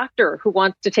doctor who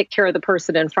wants to take care of the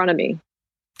person in front of me.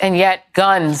 And yet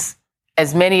guns,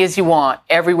 as many as you want,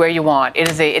 everywhere you want. It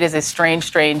is a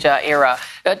strange era.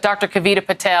 Dr. Kavita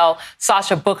Patel,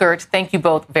 Sasha Buchert, thank you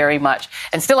both very much.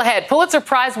 And still ahead, Pulitzer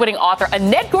Prize-winning author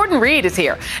Annette Gordon-Reed is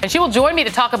here, and she will join me to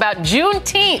talk about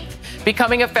Juneteenth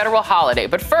becoming a federal holiday.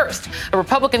 But first, a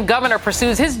Republican governor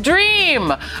pursues his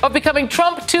dream of becoming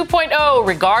Trump 2.0,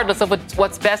 regardless of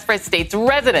what's best for his state's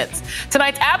residents.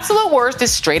 Tonight's absolute worst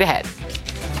is straight ahead.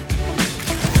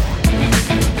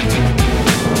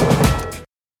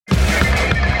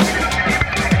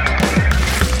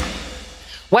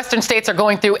 Western states are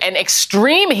going through an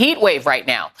extreme heat wave right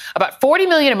now. About 40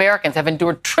 million Americans have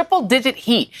endured triple-digit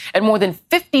heat, and more than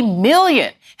 50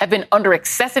 million have been under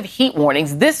excessive heat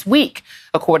warnings this week,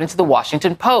 according to the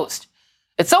Washington Post.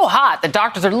 It's so hot that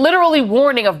doctors are literally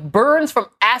warning of burns from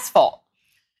asphalt.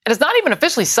 And it's not even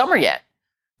officially summer yet.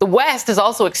 The West is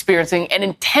also experiencing an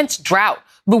intense drought,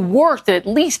 the worst in at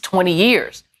least 20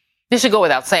 years. This should go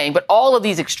without saying, but all of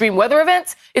these extreme weather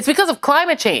events, it's because of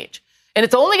climate change. And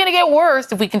it's only going to get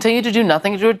worse if we continue to do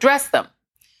nothing to address them.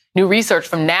 New research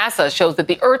from NASA shows that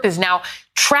the Earth is now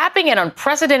trapping an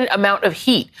unprecedented amount of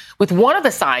heat, with one of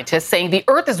the scientists saying the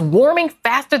Earth is warming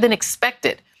faster than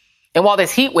expected. And while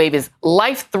this heat wave is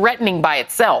life-threatening by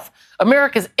itself,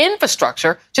 America's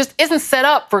infrastructure just isn't set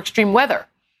up for extreme weather.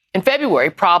 In February,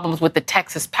 problems with the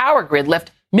Texas power grid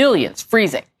left millions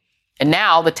freezing. And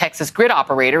now the Texas grid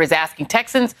operator is asking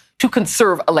Texans to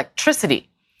conserve electricity.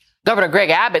 Governor Greg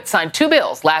Abbott signed 2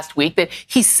 bills last week that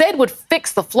he said would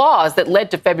fix the flaws that led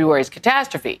to February's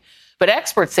catastrophe. But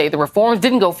experts say the reforms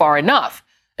didn't go far enough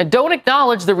and don't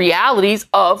acknowledge the realities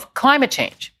of climate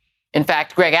change. In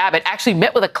fact, Greg Abbott actually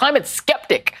met with a climate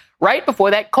skeptic right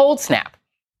before that cold snap.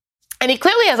 And he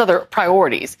clearly has other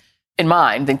priorities in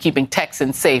mind than keeping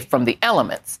Texans safe from the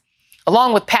elements.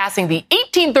 Along with passing the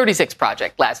 1836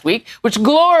 Project last week, which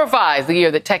glorifies the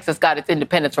year that Texas got its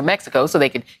independence from Mexico so they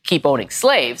could keep owning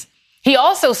slaves, he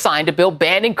also signed a bill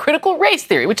banning critical race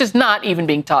theory, which is not even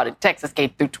being taught in Texas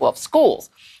K-12 schools,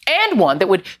 and one that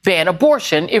would ban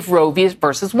abortion if Roe v.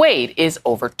 Wade is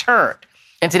overturned.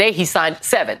 And today he signed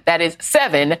 7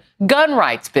 gun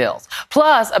rights bills,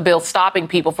 plus a bill stopping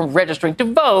people from registering to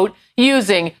vote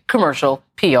using commercial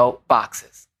P.O.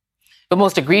 boxes. But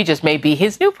most egregious may be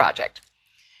his new project.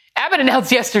 Abbott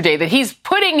announced yesterday that he's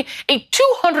putting a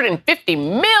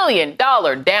 $250 million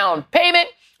down payment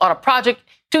on a project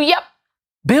to,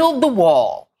 build the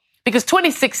wall, because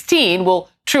 2016 will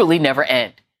truly never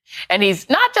end. And he's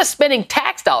not just spending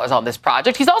tax dollars on this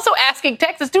project, he's also asking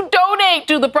Texas to donate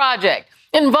to the project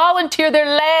and volunteer their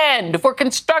land for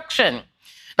construction.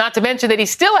 Not to mention that he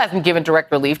still hasn't given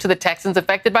direct relief to the Texans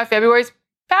affected by February's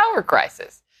power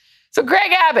crisis. So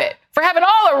Greg Abbott, for having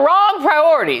all the wrong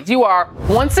priorities, you are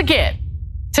once again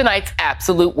tonight's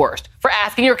absolute worst for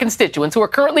asking your constituents who are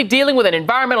currently dealing with an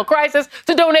environmental crisis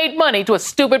to donate money to a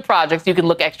stupid project so you can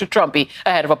look extra Trumpy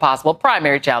ahead of a possible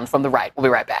primary challenge from the right. We'll be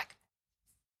right back.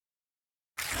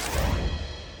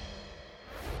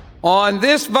 On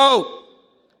this vote,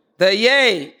 the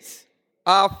yeas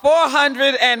are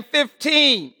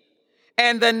 415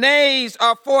 and the nays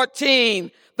are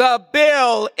 14.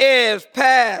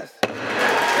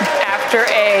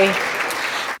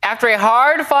 After a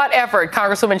hard-fought effort,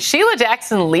 Congresswoman Sheila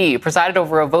Jackson Lee presided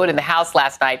over a vote in the House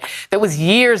last night that was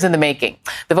years in the making.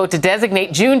 The vote to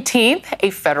designate Juneteenth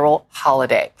a federal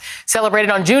holiday. Celebrated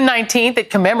on June 19th, it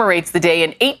commemorates the day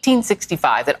in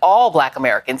 1865 that all Black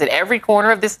Americans in every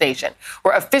corner of this nation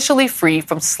were officially free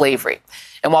from slavery.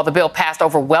 And while the bill passed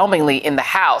overwhelmingly in the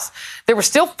House, there were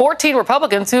still 14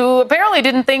 Republicans who apparently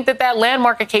didn't think that that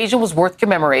landmark occasion was worth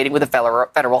commemorating with a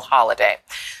federal holiday.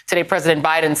 Today, President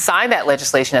Biden signed that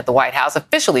legislation at the White House,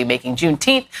 officially making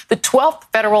Juneteenth the 12th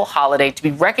federal holiday to be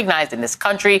recognized in this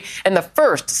country and the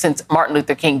first since Martin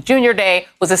Luther King Jr. Day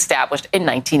was established in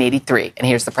 1983. And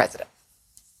here's the president.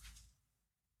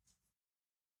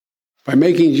 By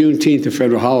making Juneteenth a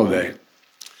federal holiday,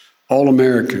 all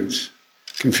Americans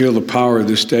can feel the power of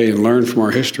this day and learn from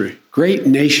our history. Great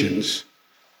nations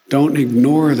don't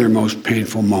ignore their most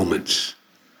painful moments.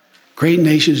 Great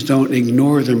nations don't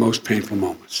ignore their most painful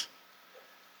moments.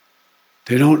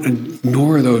 They don't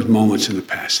ignore those moments in the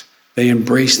past. They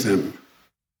embrace them.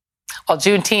 While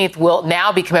Juneteenth will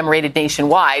now be commemorated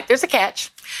nationwide, there's a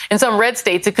catch. In some red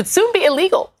states, it could soon be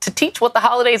illegal to teach what the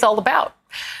holiday is all about.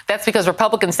 That's because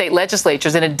Republican state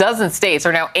legislatures in a dozen states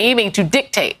are now aiming to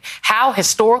dictate how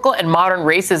historical and modern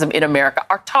racism in America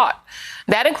are taught.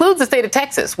 That includes the state of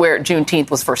Texas, where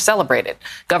Juneteenth was first celebrated.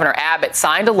 Governor Abbott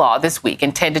signed a law this week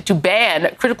intended to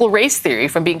ban critical race theory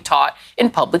from being taught in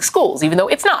public schools, even though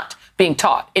it's not being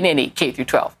taught in any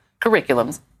K-12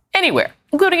 curriculums anywhere,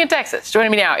 including in Texas.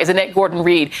 Joining me now is Annette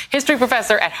Gordon-Reed, history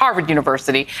professor at Harvard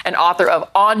University and author of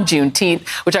On Juneteenth,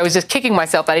 which I was just kicking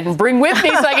myself that I didn't bring with me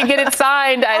so I can get it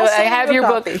signed. I have your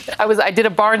book. I did a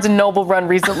Barnes & Noble run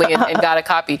recently and got a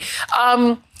copy.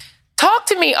 Talk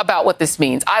to me about what this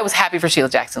means. I was happy for Sheila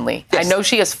Jackson Lee. Yes. I know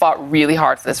she has fought really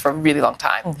hard for this for a really long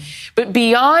time. Mm-hmm. But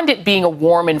beyond it being a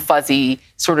warm and fuzzy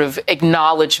sort of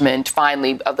acknowledgement,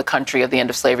 finally, of the country of the end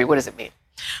of slavery, what does it mean?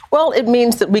 Well, it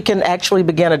means that we can actually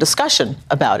begin a discussion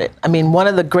about it. I mean, one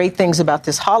of the great things about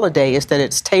this holiday is that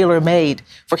it's tailor-made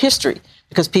for history,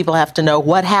 because people have to know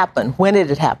what happened, when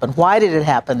did it happen, why did it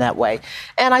happen that way.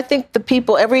 And I think the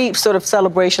people, every sort of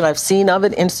celebration I've seen of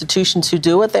it, institutions who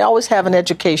do it, they always have an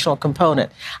educational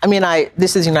component. I mean,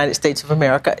 this is the United States of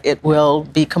America. It will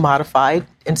be commodified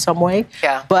in some way.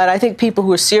 Yeah. But I think people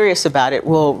who are serious about it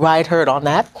will ride herd on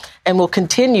that and will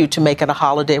continue to make it a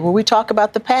holiday where we talk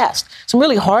about the past. Some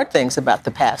really hard things about the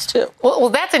past, too. Well,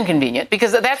 that's inconvenient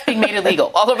because that's being made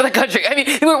illegal all over the country. I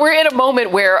mean, we're in a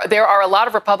moment where there are a lot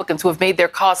of Republicans who have made their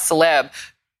cause celeb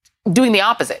doing the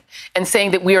opposite and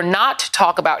saying that we are not to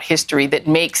talk about history that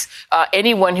makes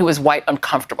anyone who is white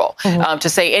uncomfortable, to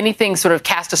say anything sort of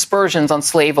cast aspersions on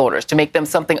slave owners, to make them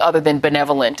something other than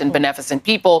benevolent and beneficent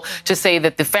people, to say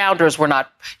that the founders were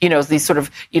not, these sort of,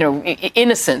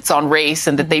 innocents on race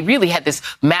and that they really had this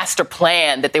master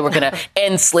plan that they were going to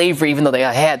end slavery, even though they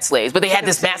had slaves, but they had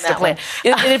this master plan.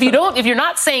 And if you're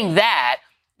not saying that,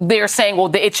 they're saying,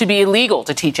 well, it should be illegal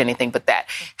to teach anything but that.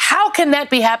 How can that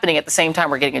be happening at the same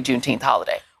time we're getting a Juneteenth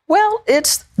holiday? Well,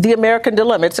 it's the American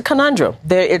dilemma. It's a conundrum.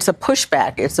 It's a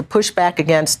pushback. It's a pushback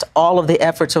against all of the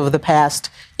efforts over the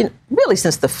past, really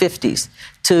since the 50s,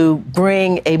 to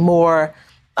bring a more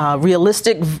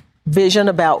realistic vision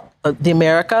about the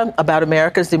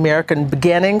American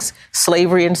beginnings,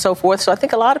 slavery and so forth. So I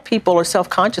think a lot of people are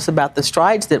self-conscious about the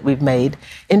strides that we've made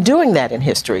in doing that in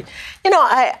history.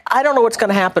 I don't know what's going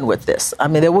to happen with this. I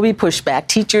mean, there will be pushback.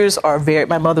 Teachers are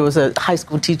my mother was a high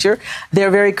school teacher.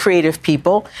 They're very creative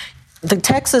people. The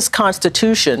Texas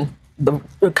Constitution, the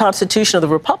Constitution of the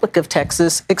Republic of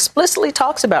Texas, explicitly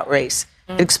talks about race.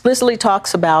 It explicitly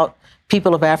talks about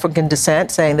people of African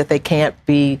descent, saying that they can't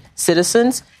be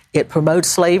citizens. It promotes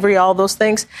slavery, all those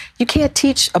things. You can't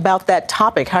teach about that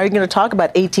topic. How are you going to talk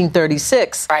about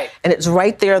 1836? Right. And it's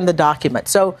right there in the document.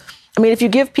 So, I mean, if you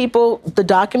give people the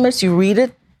documents, you read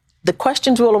it, the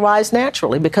questions will arise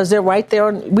naturally because they're right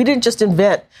there. We didn't just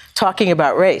invent talking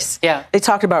about race. Yeah. They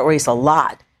talked about race a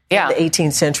lot. In the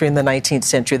 18th century and the 19th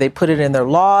century. They put it in their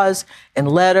laws and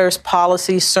letters,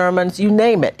 policies, sermons, you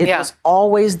name it. It was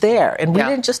always there. And we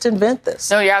didn't just invent this.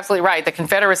 No, you're absolutely right. The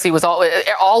Confederacy was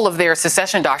all of their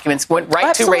secession documents went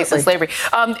right to race and slavery.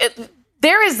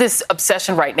 There is this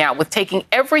obsession right now with taking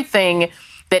everything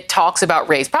that talks about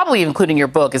race, probably including your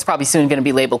book, is probably soon going to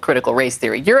be labeled critical race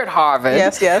theory. You're at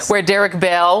Harvard, where Derek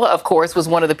Bell, of course, was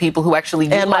one of the people who actually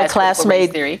utilized my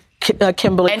classmate, theory.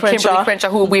 Kimberly Crenshaw,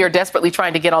 who we are desperately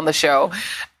trying to get on the show.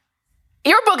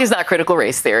 Your book is not critical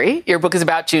race theory. Your book is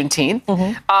about Juneteenth.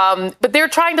 But they're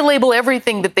trying to label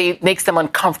everything that makes them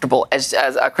uncomfortable as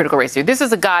a critical race theory. This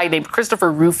is a guy named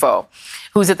Christopher Rufo,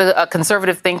 who's at a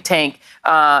conservative think tank,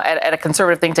 at a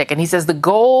conservative think tank. And he says the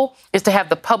goal is to have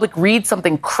the public read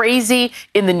something crazy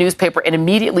in the newspaper and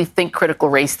immediately think critical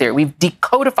race theory. We've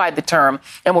decodified the term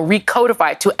and we'll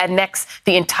recodify it to annex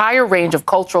the entire range of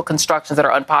cultural constructions that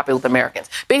are unpopular with Americans,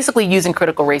 basically using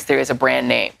critical race theory as a brand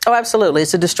name. Oh, absolutely.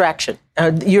 It's a distraction.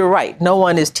 You're right. No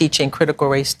one is teaching critical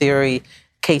race theory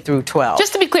K through 12.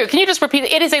 Just to be clear, can you just repeat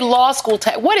it? It is a law school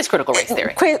What is critical race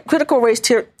theory? Critical race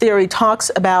theory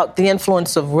talks about the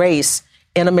influence of race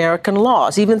in American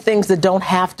laws, even things that don't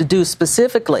have to do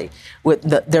specifically with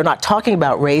they're not talking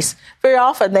about race. Very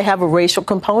often they have a racial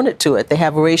component to it. They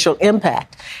have a racial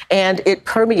impact, and it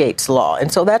permeates law. And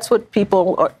so that's what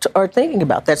people are thinking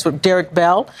about. That's what Derek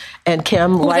Bell and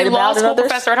Kim write about. Who's a law school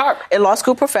professor at Harvard. A law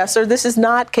school professor. This is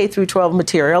not K through 12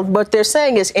 material. What they're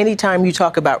saying is anytime you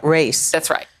talk about race. That's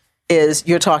right.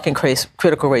 You're talking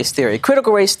critical race theory.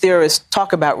 Critical race theorists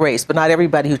talk about race, but not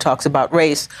everybody who talks about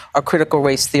race are critical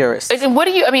race theorists.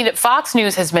 And Fox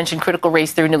News has mentioned critical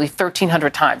race theory nearly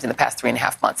 1,300 times in the past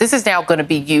 3.5 months. This is now going to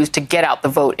be used to get out the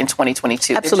vote in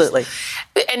 2022. Absolutely.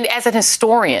 And as an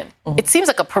historian, it seems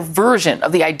like a perversion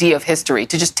of the idea of history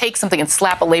to just take something and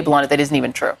slap a label on it that isn't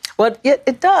even true. Well,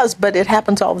 it does, but it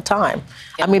happens all the time.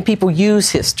 Yeah. I mean, people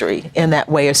use history in that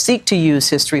way or seek to use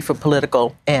history for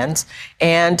political ends,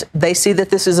 and they see that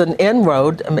this is an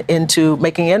inroad into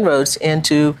making inroads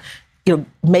into,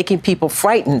 making people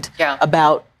frightened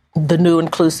about the new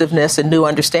inclusiveness and new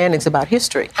understandings about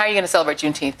history. How are you going to celebrate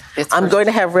Juneteenth? I'm going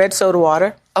to have red soda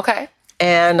water. Okay.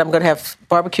 And I'm going to have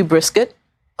barbecue brisket.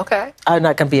 Okay. I'm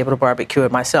not going to be able to barbecue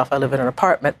it myself. I live in an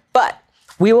apartment, but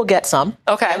we will get some.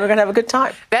 Okay. And we're going to have a good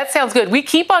time. That sounds good. We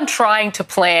keep on trying to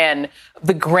plan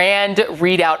the grand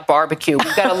ReidOut barbecue.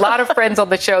 We've got a lot of friends on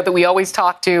the show that we always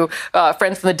talk to,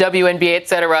 friends from the WNBA, et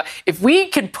cetera. If we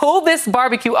can pull this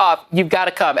barbecue off, you've got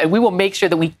to come. And we will make sure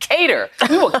that we cater.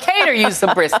 We will cater you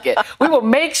some brisket. We will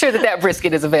make sure that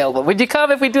brisket is available. Would you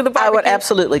come if we do the barbecue? I would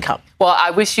absolutely come. Well,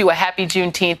 I wish you a happy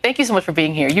Juneteenth. Thank you so much for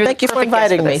being here. Thank you for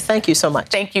inviting me. Thank you so much.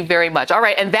 Thank you very much. All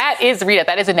right. And that is ReidOut.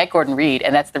 That is Annette Gordon-Reed.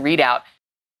 And that's the ReidOut.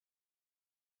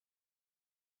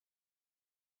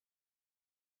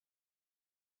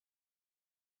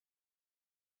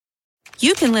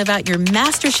 You can live out your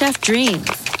MasterChef dreams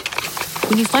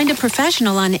when you find a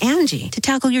professional on Angie to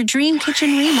tackle your dream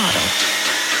kitchen remodel.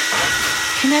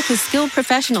 Connect with skilled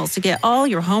professionals to get all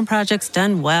your home projects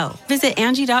done well. Visit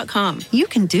Angie.com. You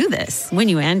can do this when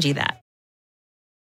you Angie that.